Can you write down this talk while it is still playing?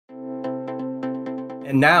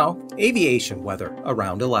And now, aviation weather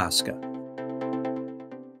around Alaska.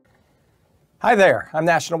 Hi there, I'm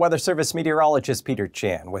National Weather Service meteorologist Peter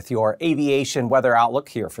Chan with your aviation weather outlook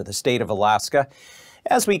here for the state of Alaska.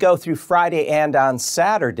 As we go through Friday and on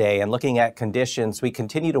Saturday and looking at conditions, we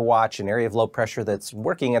continue to watch an area of low pressure that's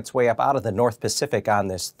working its way up out of the North Pacific on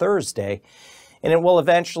this Thursday. And it will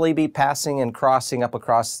eventually be passing and crossing up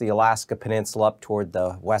across the Alaska Peninsula up toward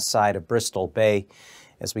the west side of Bristol Bay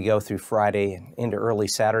as we go through Friday and into early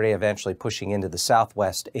Saturday, eventually pushing into the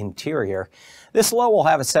southwest interior. This low will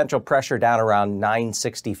have a central pressure down around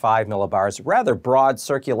 965 millibars, rather broad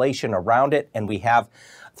circulation around it, and we have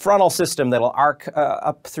frontal system that'll arc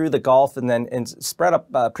up through the Gulf and then spread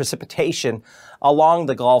up precipitation along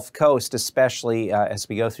the Gulf Coast, especially as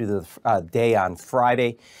we go through the day on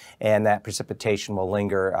Friday. And that precipitation will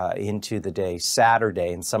linger into the day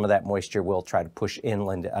Saturday, and some of that moisture will try to push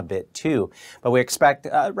inland a bit too. But we expect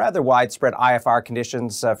rather widespread IFR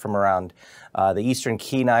conditions from around the eastern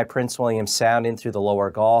Kenai, Prince William Sound in through the lower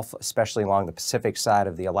Gulf, especially along the Pacific side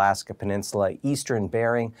of the Alaska Peninsula, eastern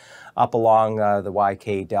Bering, up along the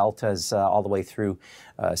YK deltas, all the way through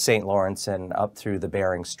St. Lawrence and up through the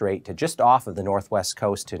Bering Strait to just off of the northwest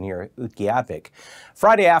coast to near Utqiagvik.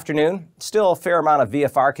 Friday afternoon, still a fair amount of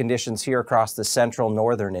VFR conditions here across the central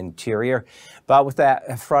northern interior, but with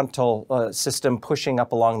that frontal system pushing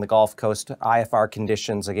up along the Gulf Coast, IFR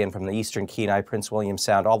conditions again from the eastern Kenai, Prince William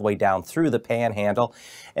Sound, all the way down through the Panhandle,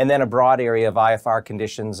 and then a broad area of IFR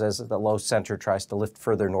conditions as the low center tries to lift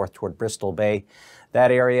further north toward Bristol Bay.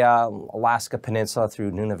 That area, Alaska Peninsula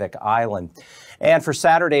through Nunavik Island. And for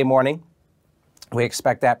Saturday morning, we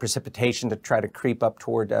expect that precipitation to try to creep up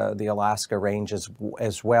toward the Alaska range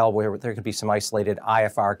as well, where there could be some isolated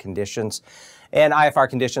IFR conditions. And IFR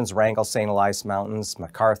conditions Wrangell, St. Elias Mountains,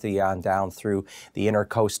 McCarthy on down through the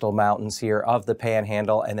intercoastal mountains here of the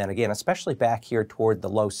Panhandle. And then again, especially back here toward the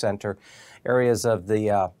low center areas of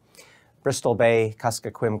the Bristol Bay,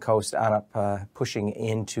 Kuskokwim Coast on up, pushing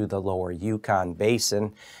into the lower Yukon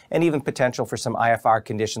Basin, and even potential for some IFR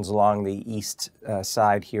conditions along the east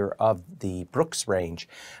side here of the Brooks Range.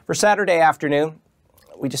 For Saturday afternoon,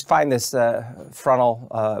 we just find this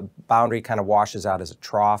frontal boundary kind of washes out as a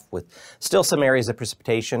trough with still some areas of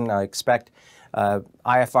precipitation. I expect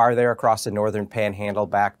IFR there across the northern Panhandle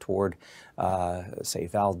back toward, say,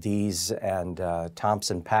 Valdez and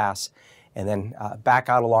Thompson Pass. And then back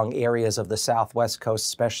out along areas of the southwest coast,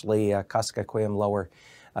 especially Kuskokwim, lower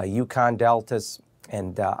Yukon deltas,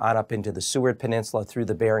 and on up into the Seward Peninsula through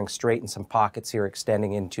the Bering Strait, and some pockets here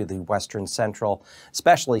extending into the western central,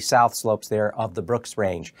 especially south slopes there of the Brooks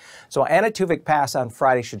Range. So Anaktuvik Pass on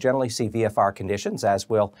Friday should generally see VFR conditions, as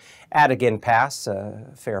will Adigan Pass. A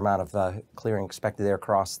fair amount of clearing expected there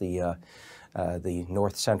across the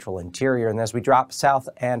north central interior. And as we drop south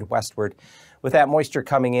and westward, with that moisture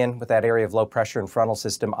coming in, with that area of low pressure and frontal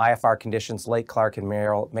system, IFR conditions, Lake Clark and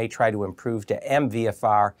Merrill may try to improve to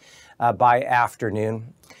MVFR by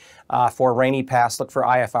afternoon. For Rainy Pass, look for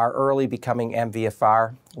IFR early, becoming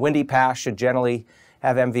MVFR. Windy Pass should generally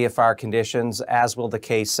have MVFR conditions, as will the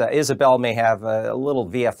case. Isabel may have a little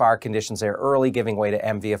VFR conditions there early, giving way to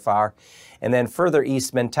MVFR. And then further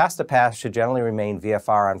east, Mentasta Pass should generally remain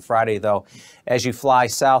VFR on Friday, though. As you fly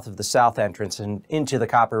south of the south entrance and into the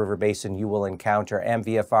Copper River Basin, you will encounter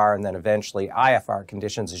MVFR and then eventually IFR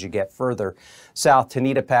conditions as you get further south.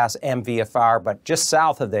 Tanita Pass, MVFR, but just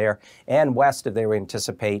south of there and west of there, we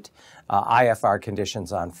anticipate IFR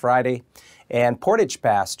conditions on Friday. And Portage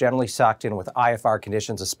Pass generally socked in with IFR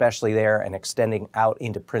conditions, especially there and extending out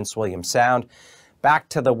into Prince William Sound. Back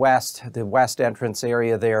to the west entrance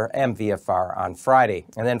area there, MVFR on Friday.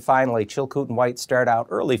 And then finally, Chilkoot and White start out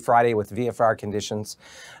early Friday with VFR conditions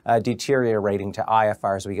deteriorating to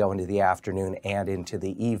IFR as we go into the afternoon and into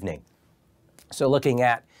the evening. So looking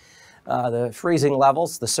at the freezing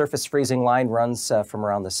levels, the surface freezing line runs from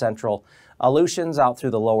around the central Aleutians out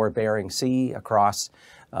through the lower Bering Sea across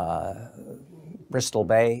Bristol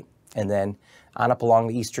Bay, and then on up along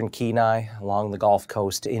the eastern Kenai, along the Gulf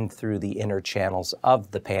Coast, in through the inner channels of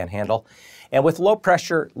the Panhandle. And with low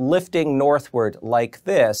pressure lifting northward like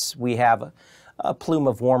this, we have a plume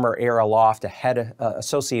of warmer air aloft ahead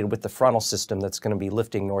associated with the frontal system that's going to be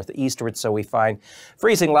lifting northeastward. So we find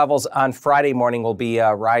freezing levels on Friday morning will be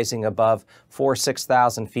rising above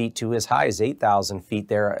 6,000 feet to as high as 8,000 feet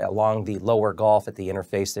there along the lower Gulf at the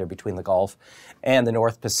interface there between the Gulf and the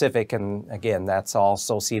North Pacific. And again, that's all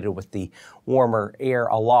associated with the warmer air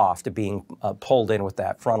aloft being pulled in with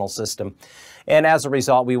that frontal system. And as a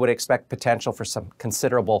result, we would expect potential for some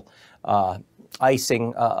considerable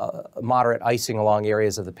icing, moderate icing along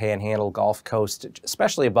areas of the Panhandle, Gulf Coast,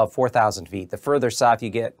 especially above 4,000 feet. The further south you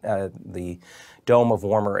get, the dome of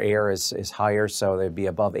warmer air is higher, so they'd be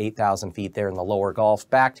above 8,000 feet there in the lower Gulf.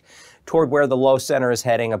 Back toward where the low center is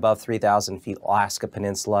heading, above 3,000 feet, Alaska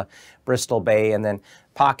Peninsula, Bristol Bay, and then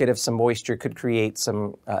pocket of some moisture could create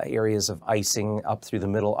some areas of icing up through the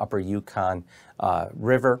middle upper Yukon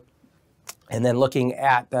River. And then looking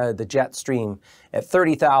at the jet stream at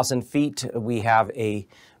 30,000 feet, we have a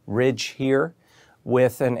ridge here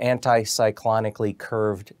with an anticyclonically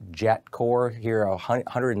curved jet core here,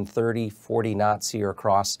 40 knots here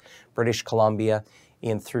across British Columbia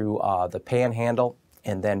in through the Panhandle,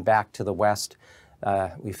 and then back to the west.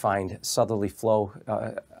 We find southerly flow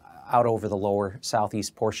out over the lower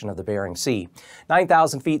southeast portion of the Bering Sea.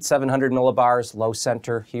 9,000 feet, 700 millibars, low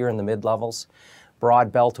center here in the mid-levels.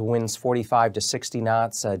 Broad belt of winds 45 to 60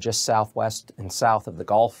 knots just southwest and south of the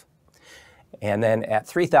Gulf. And then at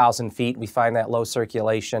 3,000 feet, we find that low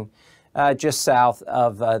circulation just south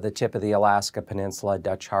of the tip of the Alaska Peninsula,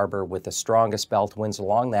 Dutch Harbor, with the strongest belt winds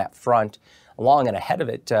along that front, along and ahead of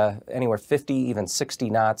it, anywhere 50, even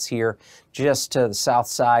 60 knots here, just to the south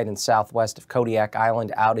side and southwest of Kodiak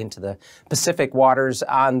Island, out into the Pacific waters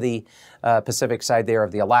on the Pacific side there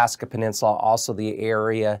of the Alaska Peninsula, also the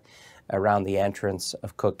area around the entrance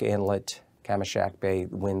of Cook Inlet, Kamishak Bay,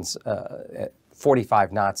 winds at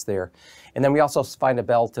 45 knots there. And then we also find a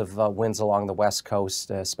belt of winds along the west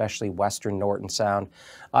coast, especially western Norton Sound,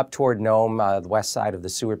 up toward Nome, the west side of the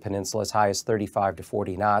Seward Peninsula, as high as 35 to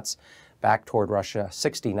 40 knots. Back toward Russia,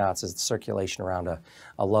 60 knots is the circulation around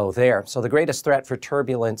a low there. So the greatest threat for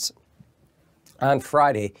turbulence on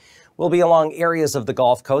Friday will be along areas of the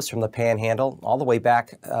Gulf Coast from the Panhandle all the way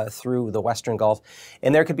back through the Western Gulf.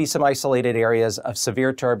 And there could be some isolated areas of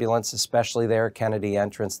severe turbulence, especially there, Kennedy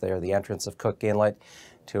entrance there, the entrance of Cook Inlet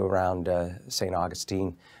to around St.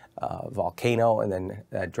 Augustine volcano, and then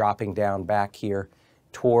dropping down back here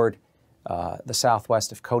toward the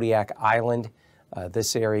southwest of Kodiak Island.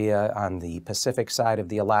 This area on the Pacific side of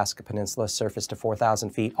the Alaska Peninsula, surface to 4,000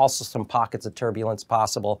 feet. Also some pockets of turbulence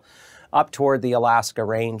possible up toward the Alaska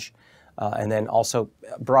Range. And then also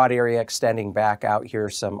broad area extending back out here,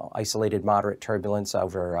 some isolated moderate turbulence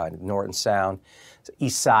over Norton Sound,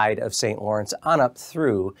 east side of St. Lawrence, on up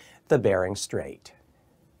through the Bering Strait.